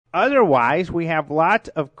otherwise, we have lots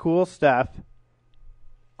of cool stuff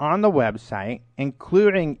on the website,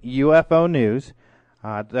 including UFO news.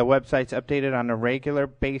 The website's updated on a regular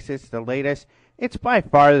basis, the latest. It's by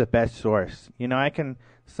far the best source. I can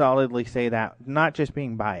solidly say that, not just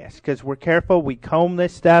being biased, because we're careful. We comb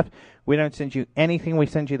this stuff. We don't send you anything. We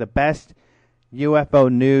send you the best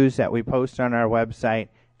UFO news that we post on our website.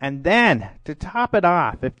 And then, to top it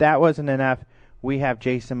off, if that wasn't enough, we have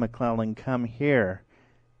Jason McClellan come here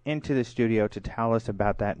into the studio to tell us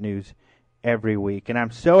about that news every week. And I'm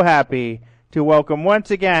so happy to welcome once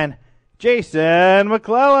again Jason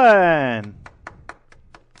McClellan.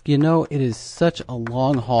 It is such a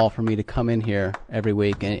long haul for me to come in here every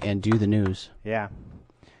week and do the news. Yeah.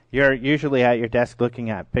 You're usually at your desk looking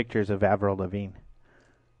at pictures of Avril Lavigne.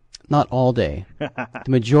 Not all day. The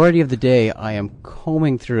majority of the day, I am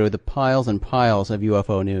combing through the piles and piles of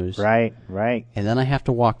UFO news. Right. And then I have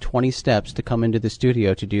to walk 20 steps to come into the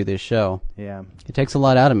studio to do this show. Yeah. It takes a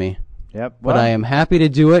lot out of me. Yep. But I am happy to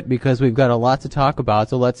do it because we've got a lot to talk about,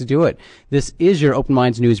 so let's do it. This is your Open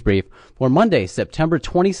Minds News Brief for Monday, September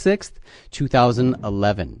 26th,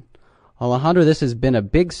 2011. Alejandro, this has been a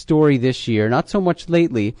big story this year, not so much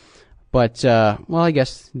lately, but, I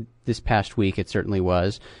guess this past week it certainly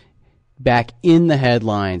was. Back in the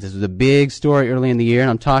headlines. This was a big story early in the year, and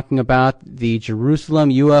I'm talking about the Jerusalem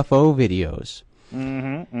UFO videos.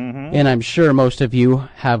 And I'm sure most of you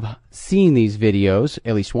have seen these videos,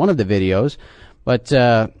 at least one of the videos. But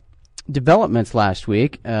developments last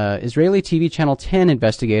week, Israeli TV Channel 10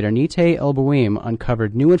 investigator Nitay El-Bouim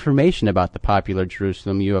uncovered new information about the popular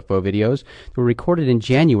Jerusalem UFO videos that were recorded in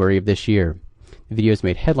January of this year. The videos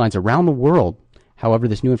made headlines around the world. However,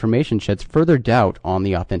 this new information sheds further doubt on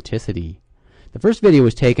the authenticity. The first video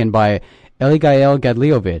was taken by Eligael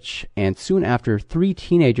Gadliovich, and soon after, 3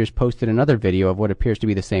 teenagers posted another video of what appears to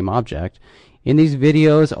be the same object. In these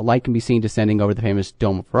videos, a light can be seen descending over the famous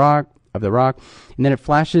Dome of the Rock, and then it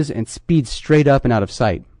flashes and speeds straight up and out of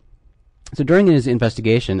sight. So during his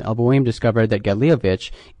investigation, El-Bouim discovered that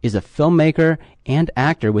Gadliovich is a filmmaker and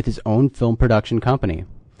actor with his own film production company.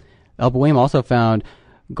 El-Bouim also found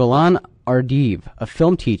Golan Ardiv, a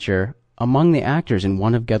film teacher, among the actors in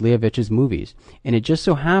one of Gadliovich's movies. And it just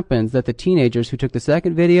so happens that the teenagers who took the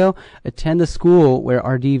second video attend the school where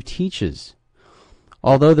Ardiv teaches.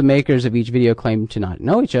 Although the makers of each video claim to not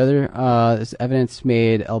know each other, this evidence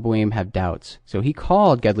made El-Bouim have doubts. So he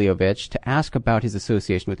called Gadliovich to ask about his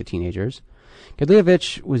association with the teenagers.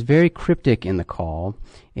 Gadliovich was very cryptic in the call,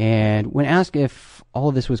 and when asked if all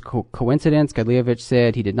of this was coincidence, Gadliovich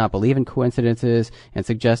said he did not believe in coincidences and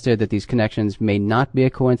suggested that these connections may not be a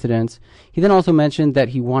coincidence. He then also mentioned that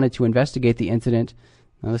he wanted to investigate the incident,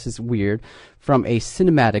 now this is weird, from a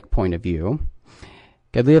cinematic point of view.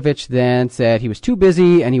 Gadliovich then said he was too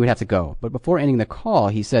busy and he would have to go. But before ending the call,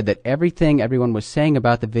 he said that everything everyone was saying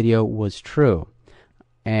about the video was true.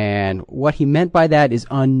 And what he meant by that is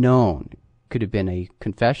unknown. Could have been a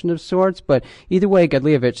confession of sorts, but either way,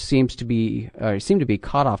 Gadliovich seemed to be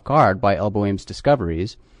caught off guard by El-Bouim's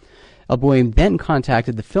discoveries. El-Bouim then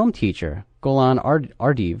contacted the film teacher, Golan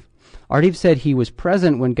Ardiv. Ardiv said he was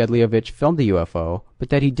present when Gadliovich filmed the UFO, but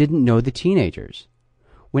that he didn't know the teenagers.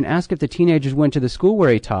 When asked if the teenagers went to the school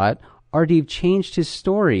where he taught, Ardiv changed his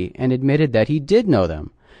story and admitted that he did know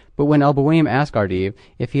them. But when El-Bouim asked Ardiv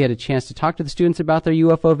if he had a chance to talk to the students about their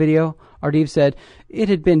UFO video, Ardiv said it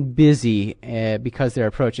had been busy because they're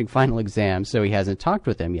approaching final exams, so he hasn't talked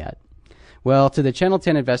with them yet. Well, to the Channel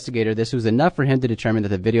 10 investigator, this was enough for him to determine that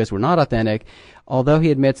the videos were not authentic, although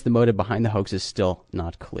he admits the motive behind the hoax is still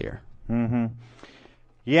not clear.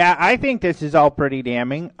 Yeah, I think this is all pretty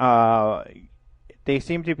damning. They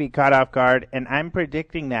seem to be caught off guard, and I'm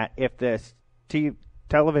predicting that if this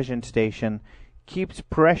television station keeps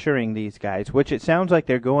pressuring these guys, which it sounds like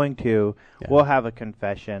they're going to, we'll have a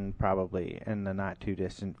confession probably in the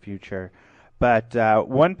not-too-distant future. But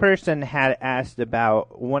one person had asked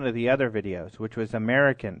about one of the other videos, which was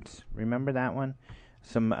Americans. Remember that one?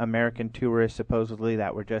 Some American tourists supposedly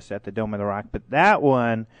that were just at the Dome of the Rock. But that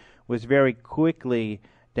one was very quickly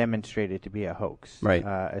demonstrated to be a hoax, right?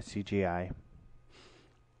 A CGI.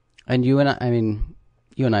 And you and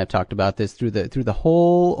I have talked about this through the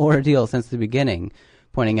whole ordeal since the beginning,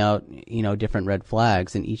 pointing out different red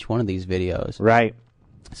flags in each one of these videos. Right.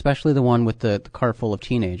 Especially the one with the car full of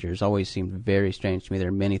teenagers always seemed very strange to me. There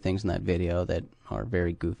are many things in that video that are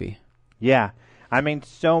very goofy. Yeah. I mean,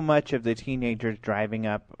 so much of the teenagers driving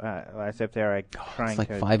up as if they're trying to... It's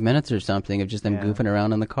like 5 minutes or something of just them goofing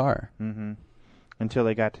around in the car. Mm-hmm. Until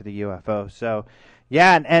they got to the UFO. So,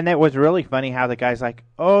 yeah, and it was really funny how the guy's like,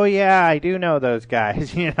 oh, yeah, I do know those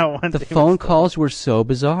guys. The phone calls were so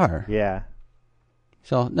bizarre. Yeah.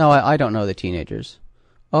 So, no, I don't know the teenagers.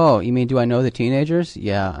 Oh, you mean do I know the teenagers?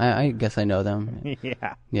 Yeah, I guess I know them.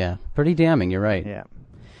 Yeah. Yeah, pretty damning, you're right. Yeah.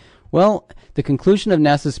 Well, the conclusion of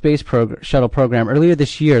NASA's space shuttle program earlier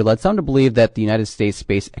this year led some to believe that the United States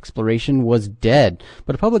space exploration was dead.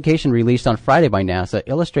 But a publication released on Friday by NASA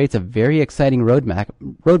illustrates a very exciting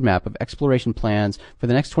roadmap of exploration plans for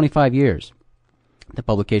the next 25 years. The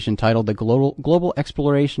publication, titled The Global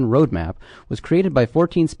Exploration Roadmap, was created by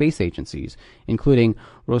 14 space agencies, including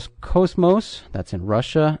Roscosmos, that's in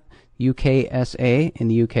Russia, UKSA in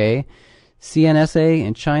the UK, CNSA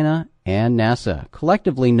in China, and NASA,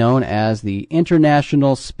 collectively known as the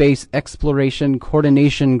International Space Exploration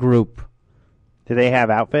Coordination Group. Do they have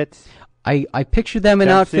outfits? I picture them in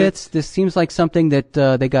outfits. This seems like something that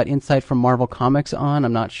they got insight from Marvel Comics on.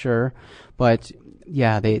 I'm not sure. But,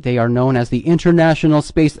 yeah, they are known as the International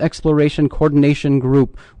Space Exploration Coordination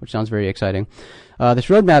Group, which sounds very exciting. This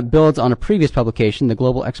roadmap builds on a previous publication, the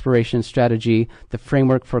Global Exploration Strategy, the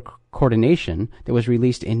Framework for Coordination, that was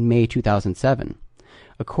released in May 2007.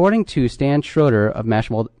 According to Stan Schroeder of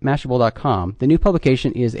Mashable.com, the new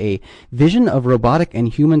publication is a vision of robotic and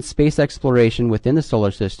human space exploration within the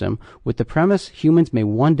solar system, with the premise humans may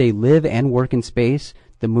one day live and work in space,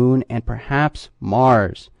 the moon, and perhaps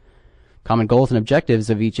Mars. Common goals and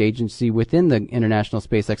objectives of each agency within the International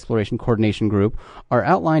Space Exploration Coordination Group are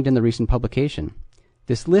outlined in the recent publication.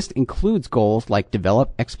 This list includes goals like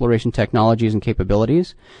develop exploration technologies and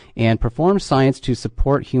capabilities, and perform science to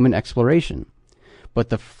support human exploration. But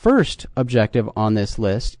the first objective on this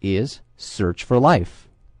list is search for life.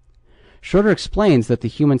 Schroeder explains that the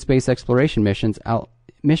human space exploration missions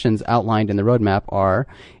outlined in the roadmap are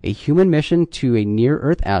a human mission to a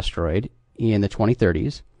near-Earth asteroid in the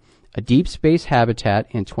 2030s, a deep space habitat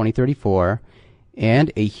in 2034,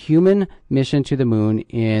 and a human mission to the moon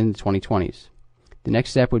in the 2020s. The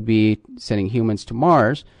next step would be sending humans to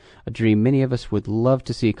Mars, a dream many of us would love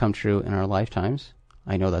to see come true in our lifetimes.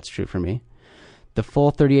 I know that's true for me. The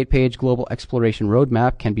full 38-page global exploration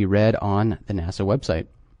roadmap can be read on the NASA website.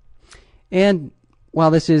 And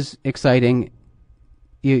while this is exciting,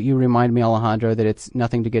 you remind me, Alejandro, that it's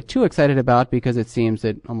nothing to get too excited about, because it seems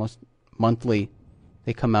that almost monthly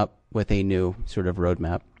they come up with a new sort of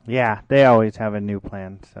roadmap. Yeah, they always have a new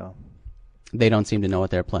plan, so. They don't seem to know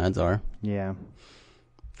what their plans are. Yeah.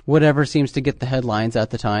 Whatever seems to get the headlines at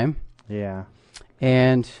the time. Yeah.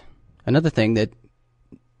 And another thing that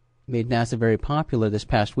made NASA very popular this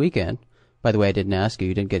past weekend. By the way, I didn't ask you.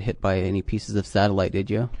 You didn't get hit by any pieces of satellite, did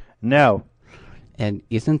you? No. And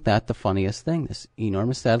isn't that the funniest thing? This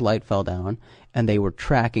enormous satellite fell down, and they were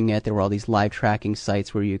tracking it. There were all these live tracking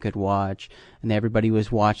sites where you could watch, and everybody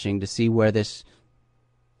was watching to see where this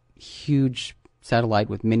huge satellite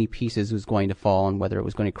with many pieces was going to fall and whether it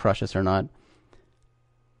was going to crush us or not.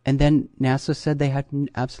 And then NASA said they had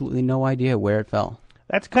absolutely no idea where it fell.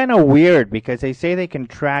 That's kind of weird, because they say they can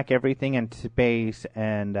track everything in space,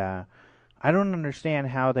 and I don't understand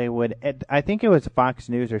how they would. I think it was Fox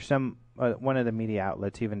News or one of the media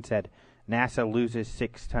outlets even said NASA loses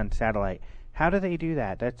 6-ton satellite. How do they do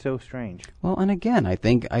that? That's so strange. Well, and again, I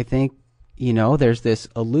think there's this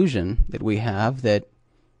illusion that we have that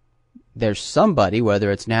there's somebody,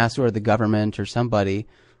 whether it's NASA or the government or somebody,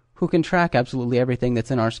 who can track absolutely everything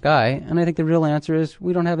that's in our sky. And I think the real answer is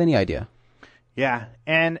we don't have any idea. Yeah,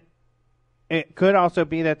 and it could also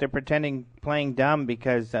be that they're playing dumb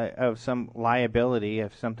because of some liability.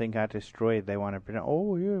 If something got destroyed, they want to pretend,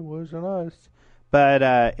 oh, yeah, it wasn't us.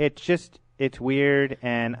 But it's weird,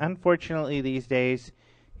 and unfortunately these days,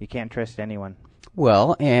 you can't trust anyone.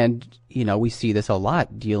 Well, and, we see this a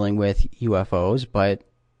lot dealing with UFOs, but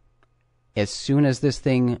as soon as this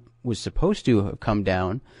thing was supposed to have come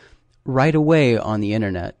down, right away on the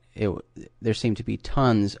internet, there seemed to be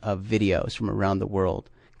tons of videos from around the world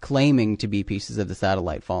claiming to be pieces of the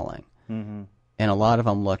satellite falling. Mm-hmm. And a lot of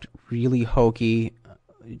them looked really hokey,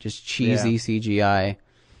 just cheesy CGI.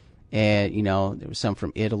 And, there was some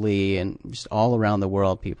from Italy and just all around the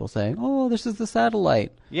world, people saying, oh, this is the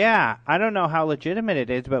satellite. Yeah, I don't know how legitimate it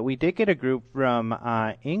is, but we did get a group from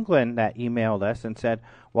England that emailed us and said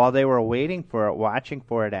while they were waiting for it, watching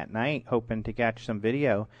for it at night, hoping to catch some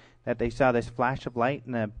video, that they saw this flash of light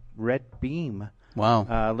and a red beam.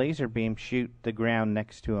 Wow. Laser beam shoot the ground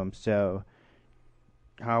next to them. So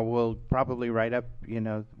we'll probably write up,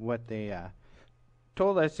 what they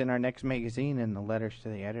told us in our next magazine in the letters to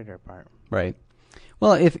the editor part. Right.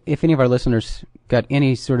 Well, if any of our listeners got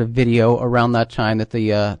any sort of video around that time that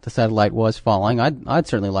the satellite was falling, I'd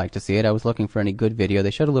certainly like to see it. I was looking for any good video.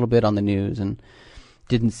 They showed a little bit on the news and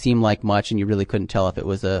didn't seem like much, and you really couldn't tell if it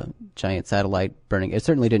was a giant satellite burning. It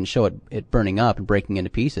certainly didn't show it burning up and breaking into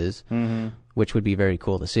pieces. Mm-hmm. which would be very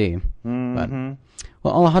cool to see. Mm-hmm.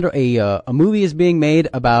 Well, Alejandro, a movie is being made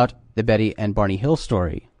about the Betty and Barney Hill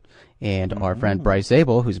story. And our friend Bryce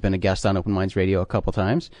Zabel, who's been a guest on Open Minds Radio a couple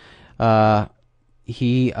times,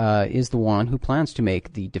 he is the one who plans to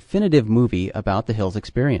make the definitive movie about the Hills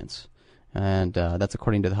experience. And that's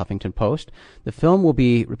according to the Huffington Post. The film will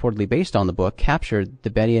be reportedly based on the book Captured, the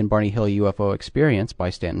Betty and Barney Hill UFO Experience by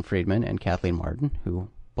Stanton Friedman and Kathleen Martin, who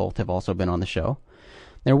both have also been on the show.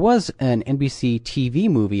 There was an NBC TV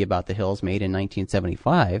movie about the Hills made in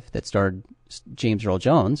 1975 that starred James Earl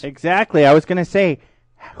Jones. Exactly. I was going to say,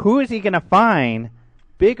 who is he going to find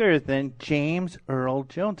bigger than James Earl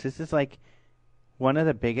Jones? This is like one of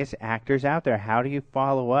the biggest actors out there. How do you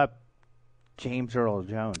follow up James Earl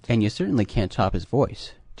Jones? And you certainly can't top his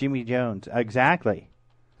voice. Jimmy Jones. Exactly.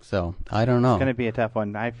 So, I don't know. It's going to be a tough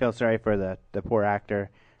one. I feel sorry for the poor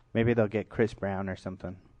actor. Maybe they'll get Chris Brown or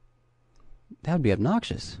something. That would be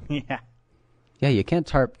obnoxious. Yeah. Yeah, you can't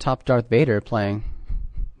top Darth Vader playing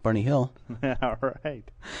Barney Hill. All right.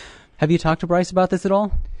 Have you talked to Bryce about this at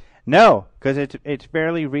all? No, because it's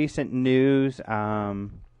fairly recent news,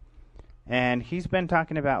 and he's been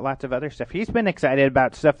talking about lots of other stuff. He's been excited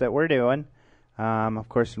about stuff that we're doing, of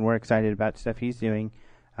course, and we're excited about stuff he's doing,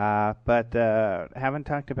 but haven't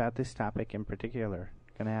talked about this topic in particular.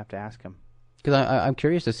 Going to have to ask him. Because I'm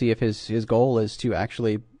curious to see if his goal is to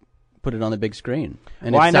actually put it on the big screen.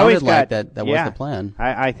 And well, it I know sounded he's like got, that was the plan.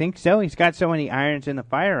 I think so. He's got so many irons in the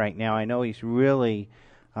fire right now. I know he's really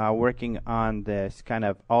working on this kind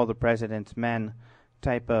of All the President's Men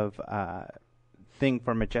type of thing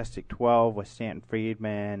for Majestic 12 with Stanton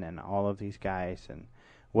Friedman and all of these guys. And,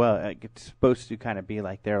 well, it's supposed to kind of be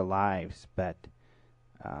like their lives, but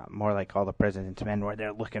more like All the President's Men where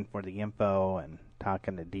they're looking for the info and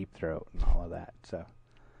talking to Deep Throat and all of that. So,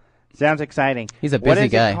 sounds exciting. He's a busy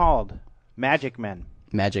guy. What is it called? Magic Men.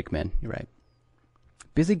 Magic Men, you're right.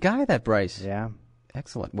 Busy guy, that Bryce. Yeah.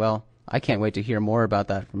 Excellent. Well, I can't wait to hear more about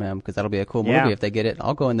that from him because that'll be a cool movie if they get it.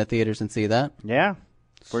 I'll go in the theaters and see that. Yeah,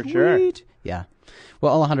 for Sweet. sure. Yeah.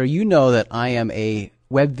 Well, Alejandro, you know that I am a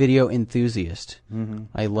web video enthusiast.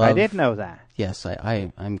 Mm-hmm. I did know that. Yes,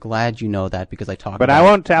 I'm glad you know that because I talk but about I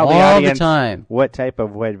won't tell the all audience the time. what type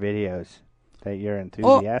of web videos that you're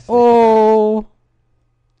enthusiastic Oh,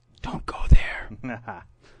 don't go there. about.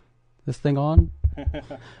 This thing on?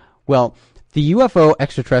 Well, the UFO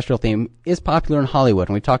extraterrestrial theme is popular in Hollywood,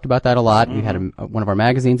 and we've talked about that a lot. We had one of our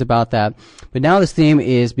magazines about that. But now this theme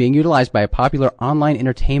is being utilized by a popular online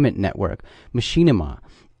entertainment network, Machinima.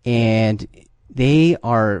 And they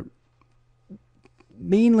are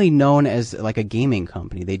mainly known as like a gaming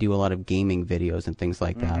company. They do a lot of gaming videos and things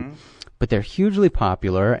like that. But they're hugely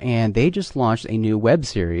popular, and they just launched a new web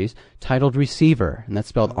series titled Receiver, and that's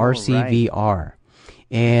spelled RCVR.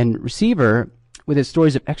 And Receiver, with its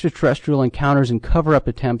stories of extraterrestrial encounters and cover-up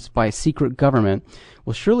attempts by a secret government,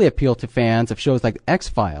 will surely appeal to fans of shows like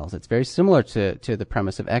X-Files. It's very similar to the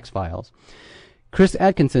premise of X-Files. Chris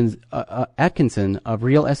Atkinson of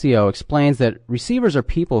Real SEO explains that receivers are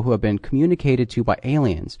people who have been communicated to by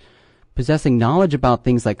aliens, possessing knowledge about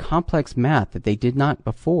things like complex math that they did not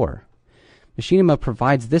before. Machinima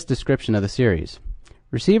provides this description of the series.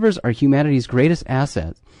 Receivers are humanity's greatest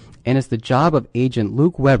asset, and it's the job of agent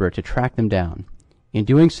Luke Weber to track them down. In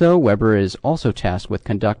doing so, Weber is also tasked with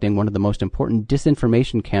conducting one of the most important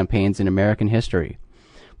disinformation campaigns in American history.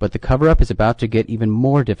 But the cover-up is about to get even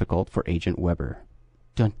more difficult for Agent Weber.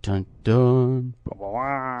 Dun, dun, dun.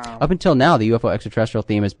 Up until now, the UFO extraterrestrial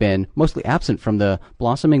theme has been mostly absent from the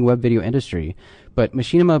blossoming web video industry, but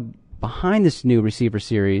Machinima behind this new Receiver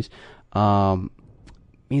series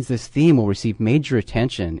means this theme will receive major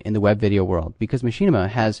attention in the web video world because Machinima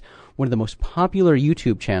has one of the most popular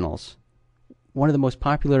YouTube channels. One of the most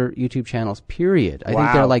popular YouTube channels, period. I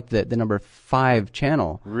think they're like the number 5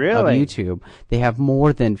 channel of YouTube. They have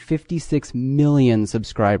more than 56 million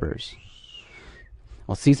subscribers.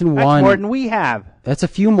 Well, season 1... That's more than we have. That's a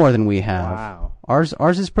few more than we have. Wow.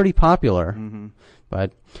 Ours is pretty popular.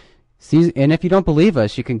 But... and if you don't believe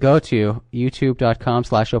us, you can go to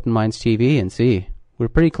youtube.com/openmindstv and see. We're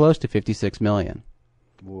pretty close to 56 million.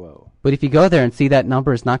 Whoa. But if you go there and see that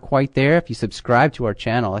number is not quite there, if you subscribe to our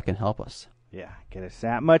channel, it can help us. Yeah, get us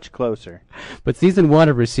that much closer. But season 1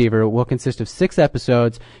 of Receiver will consist of 6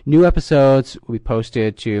 episodes. New episodes will be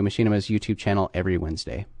posted to Machinima's YouTube channel every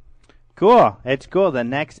Wednesday. Cool. It's cool. The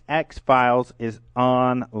next X-Files is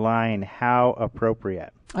online. How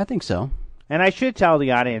appropriate. I think so. And I should tell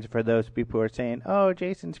the audience, for those people who are saying, oh,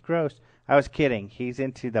 Jason's gross. I was kidding. He's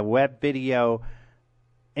into the web video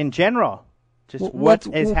in general. Just what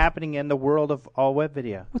is happening in the world of all web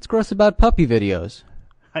video. What's gross about puppy videos?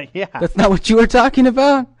 Yeah. That's not what you were talking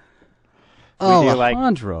about?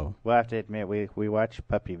 Alejandro. We'll have to admit, we watch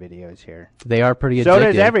puppy videos here. They are pretty addictive. So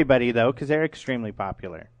does everybody, though, because they're extremely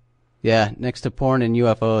popular. Yeah, next to porn and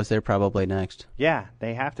UFOs, they're probably next. Yeah,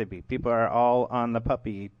 they have to be. People are all on the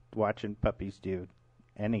puppy, watching puppies do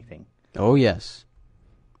anything. Oh, yes.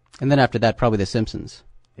 And then after that, probably The Simpsons.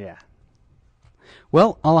 Yeah.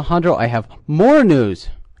 Well, Alejandro, I have more news.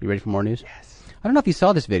 You ready for more news? Yes. I don't know if you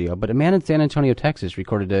saw this video, but a man in San Antonio, Texas,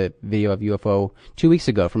 recorded a video of UFO 2 weeks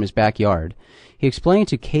ago from his backyard. He explained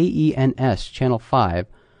to KENS Channel 5,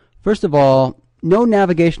 first of all, no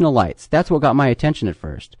navigational lights. That's what got my attention at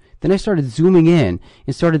first. Then I started zooming in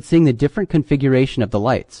and started seeing the different configuration of the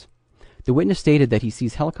lights. The witness stated that he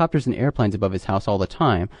sees helicopters and airplanes above his house all the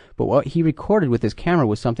time, but what he recorded with his camera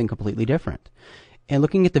was something completely different. And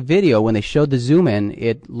looking at the video, when they showed the zoom in,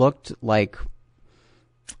 it looked like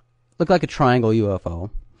a triangle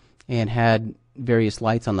UFO and had various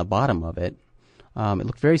lights on the bottom of it. It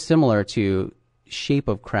looked very similar to shape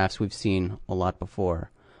of crafts we've seen a lot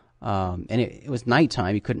before. And it was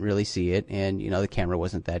nighttime. You couldn't really see it, and, the camera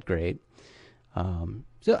wasn't that great.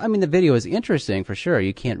 So, I mean, the video is interesting for sure.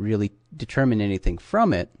 You can't really determine anything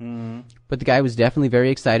from it. Mm-hmm. But the guy was definitely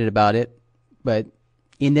very excited about it. But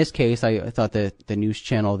in this case, I thought the news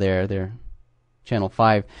channel their Channel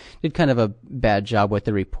 5, did kind of a bad job with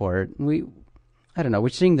the report. I don't know, we're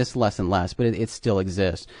seeing this less and less, but it still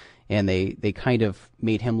exists. And they kind of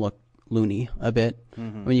made him look loony a bit.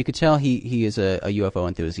 Mm-hmm. I mean, you could tell he is a UFO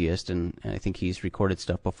enthusiast, and I think he's recorded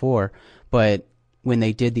stuff before. But when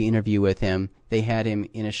they did the interview with him, they had him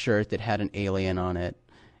in a shirt that had an alien on it,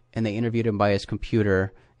 and they interviewed him by his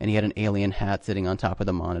computer, and he had an alien hat sitting on top of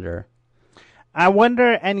the monitor. I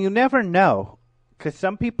wonder, and you never know, because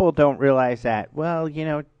some people don't realize that. Well,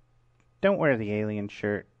 don't wear the alien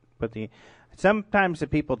shirt, but sometimes the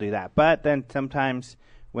people do that. But then sometimes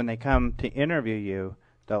when they come to interview you,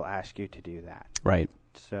 they'll ask you to do that. Right.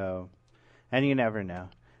 So, and you never know.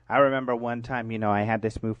 I remember one time, I had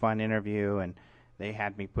this MUFON interview, and they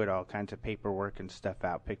had me put all kinds of paperwork and stuff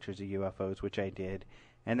out, pictures of UFOs, which I did.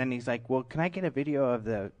 And then he's like, well, can I get a video of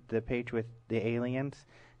the page with the aliens?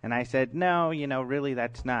 And I said, no, really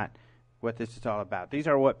that's not what this is all about. These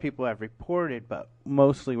are what people have reported, but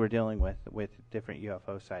mostly we're dealing with different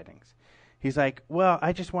UFO sightings. He's like, well,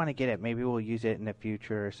 I just want to get it. Maybe we'll use it in the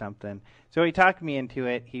future or something. So he talked me into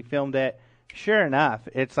it. He filmed it. Sure enough,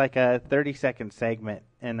 it's like a 30-second segment,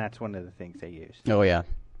 and that's one of the things they used. Oh, yeah.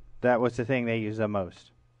 That was the thing they used the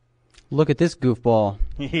most. Look at this goofball.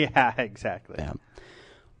 Yeah, exactly. Yeah.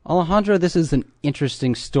 Alejandro, this is an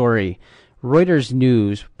interesting story. Reuters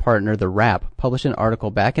news partner The Wrap published an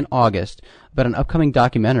article back in August about an upcoming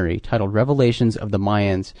documentary titled Revelations of the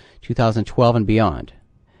Mayans 2012 and Beyond.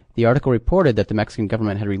 The article reported that the Mexican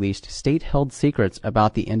government had released state-held secrets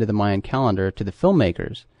about the end of the Mayan calendar to the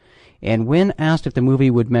filmmakers. And when asked if the movie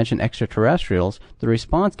would mention extraterrestrials, the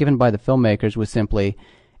response given by the filmmakers was simply,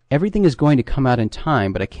 everything is going to come out in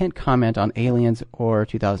time, but I can't comment on aliens or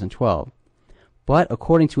 2012. But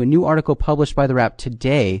according to a new article published by The Wrap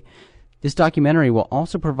today, this documentary will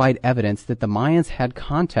also provide evidence that the Mayans had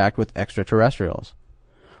contact with extraterrestrials.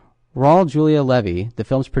 Raul Julia Levy, the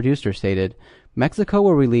film's producer, stated, Mexico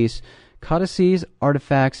will release codices,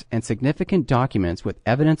 artifacts, and significant documents with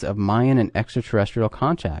evidence of Mayan and extraterrestrial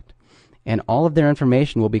contact, and all of their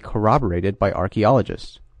information will be corroborated by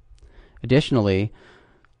archaeologists. Additionally,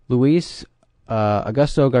 Luis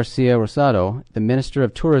Augusto Garcia Rosado, the Minister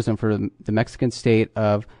of Tourism for the Mexican state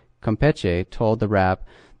of Campeche, told The Wrap,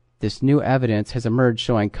 this new evidence has emerged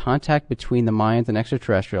showing contact between the Mayans and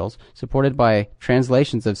extraterrestrials, supported by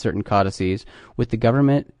translations of certain codices, which the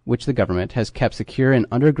government has kept secure in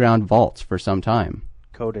underground vaults for some time.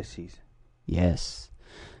 Codices. Yes.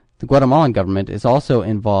 The Guatemalan government is also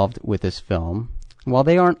involved with this film. While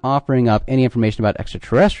they aren't offering up any information about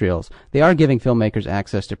extraterrestrials, they are giving filmmakers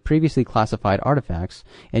access to previously classified artifacts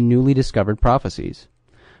and newly discovered prophecies.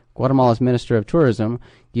 Guatemala's Minister of Tourism,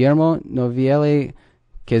 Guillermo Noviele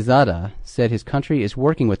Quezada, said his country is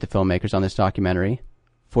working with the filmmakers on this documentary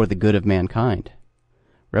for the good of mankind.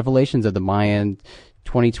 Revelations of the Mayan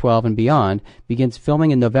 2012 and Beyond begins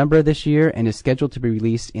filming in November this year and is scheduled to be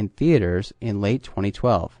released in theaters in late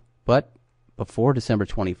 2012, but before December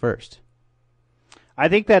 21st. I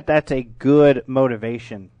think that's a good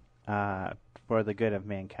motivation for the good of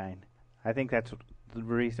mankind. I think that's the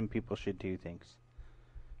reason people should do things.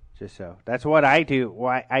 Just so. That's what I do.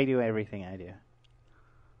 Why I do everything I do.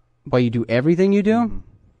 Why you do everything you do?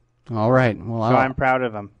 Mm-hmm. All right. Well, I'm proud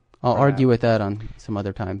of them. I'll argue with that on some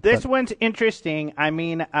other time. This one's interesting. I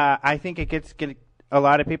mean, I think it gets a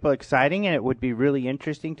lot of people exciting, and it would be really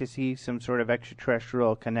interesting to see some sort of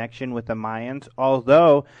extraterrestrial connection with the Mayans,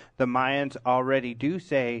 although the Mayans already do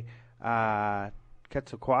say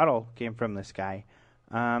Quetzalcoatl came from the sky.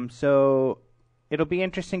 So it'll be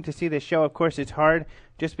interesting to see this show. Of course, it's hard.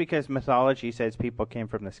 Just because mythology says people came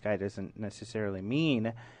from the sky doesn't necessarily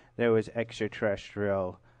mean there was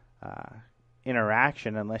extraterrestrial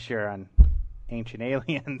interaction, unless you're on Ancient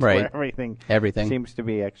Aliens, right, where everything seems to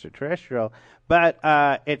be extraterrestrial. But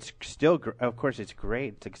it's still, of course, it's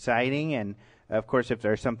great. It's exciting. And, of course, if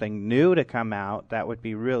there's something new to come out, that would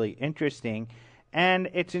be really interesting. And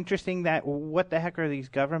it's interesting that what the heck are these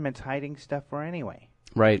governments hiding stuff for anyway?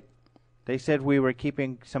 Right. They said we were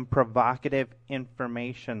keeping some provocative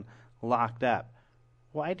information locked up.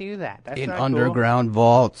 Why do that? That's in not underground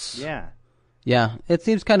vaults. Yeah. Yeah. It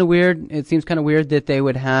seems kind of weird. It seems kind of weird that they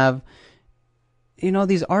would have,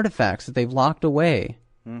 these artifacts that they've locked away.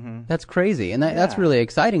 Mm-hmm. That's crazy. And that's really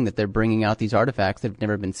exciting that they're bringing out these artifacts that have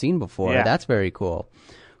never been seen before. Yeah. That's very cool.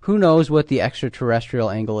 Who knows what the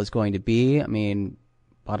extraterrestrial angle is going to be? I mean,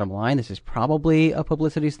 bottom line, this is probably a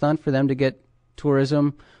publicity stunt for them to get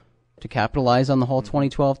tourism to capitalize on the whole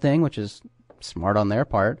 2012 thing, which is smart on their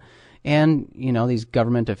part. And, these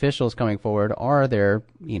government officials coming forward are their,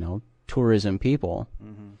 tourism people.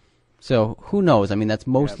 Mm-hmm. So who knows? I mean, that's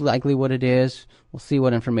most likely what it is. We'll see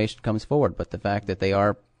what information comes forward. But the fact that they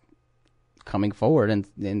are coming forward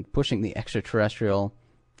and pushing the extraterrestrial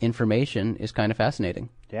information is kind of fascinating.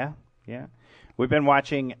 Yeah, yeah. We've been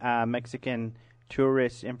watching Mexican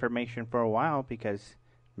tourist information for a while because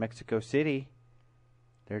Mexico City,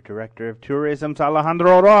 their director of tourism's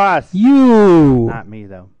Alejandro Rojas. You! Not me,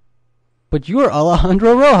 though. But you're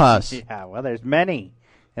Alejandro Rojas. Yeah, well, there's many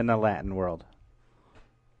in the Latin world.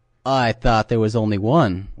 I thought there was only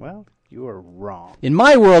one. Well, you were wrong. In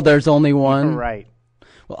my world, there's only one. You're right.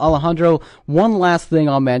 Well, Alejandro, one last thing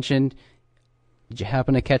I'll mention. Did you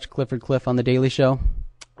happen to catch Clifford Cliff on The Daily Show?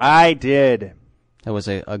 I did. That was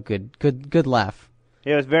a good laugh.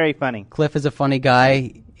 It was very funny. Cliff is a funny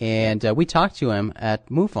guy, and we talked to him at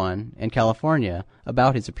MUFON in California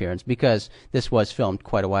about his appearance because this was filmed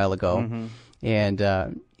quite a while ago. Mm-hmm.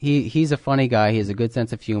 And he's a funny guy. He has a good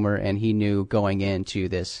sense of humor, and he knew going into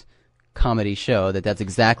this comedy show that's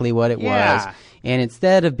exactly what it was. And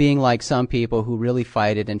instead of being like some people who really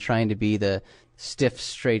fight it and trying to be the stiff,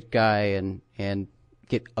 straight guy and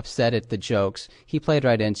get upset at the jokes, he played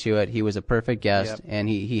right into it. He was a perfect guest, and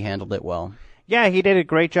he handled it well. Yeah, he did a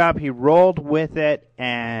great job. He rolled with it,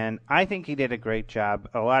 and I think he did a great job.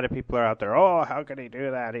 A lot of people are out there, oh, how could he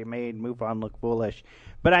do that? He made MUFON look foolish.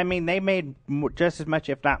 But, I mean, they made just as much,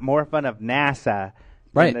 if not more, fun of NASA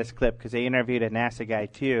in this clip because they interviewed a NASA guy,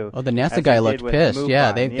 too. Oh, the NASA guy looked pissed. MUFON.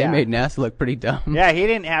 Yeah, they made NASA look pretty dumb. Yeah, he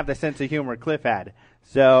didn't have the sense of humor Cliff had.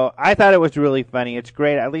 So I thought it was really funny. It's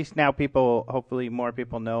great. At least now hopefully more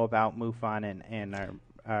people know about MUFON and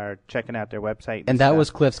are checking out their website. And that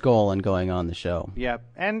was Cliff's goal in going on the show. Yep.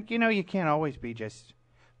 And, you can't always be just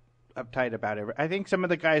uptight about it. I think some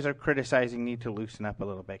of the guys are criticizing need to loosen up a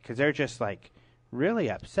little bit because they're just, really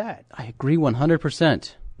upset. I agree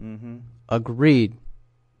 100%. Mm-hmm. Agreed.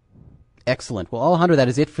 Excellent. Well, Alejandro, that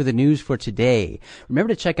is it for the news for today.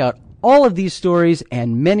 Remember to check out all of these stories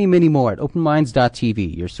and many, many more at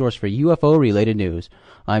openminds.tv, your source for UFO-related news.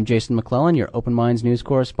 I'm Jason McClellan, your Open Minds news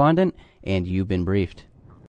correspondent, and you've been briefed.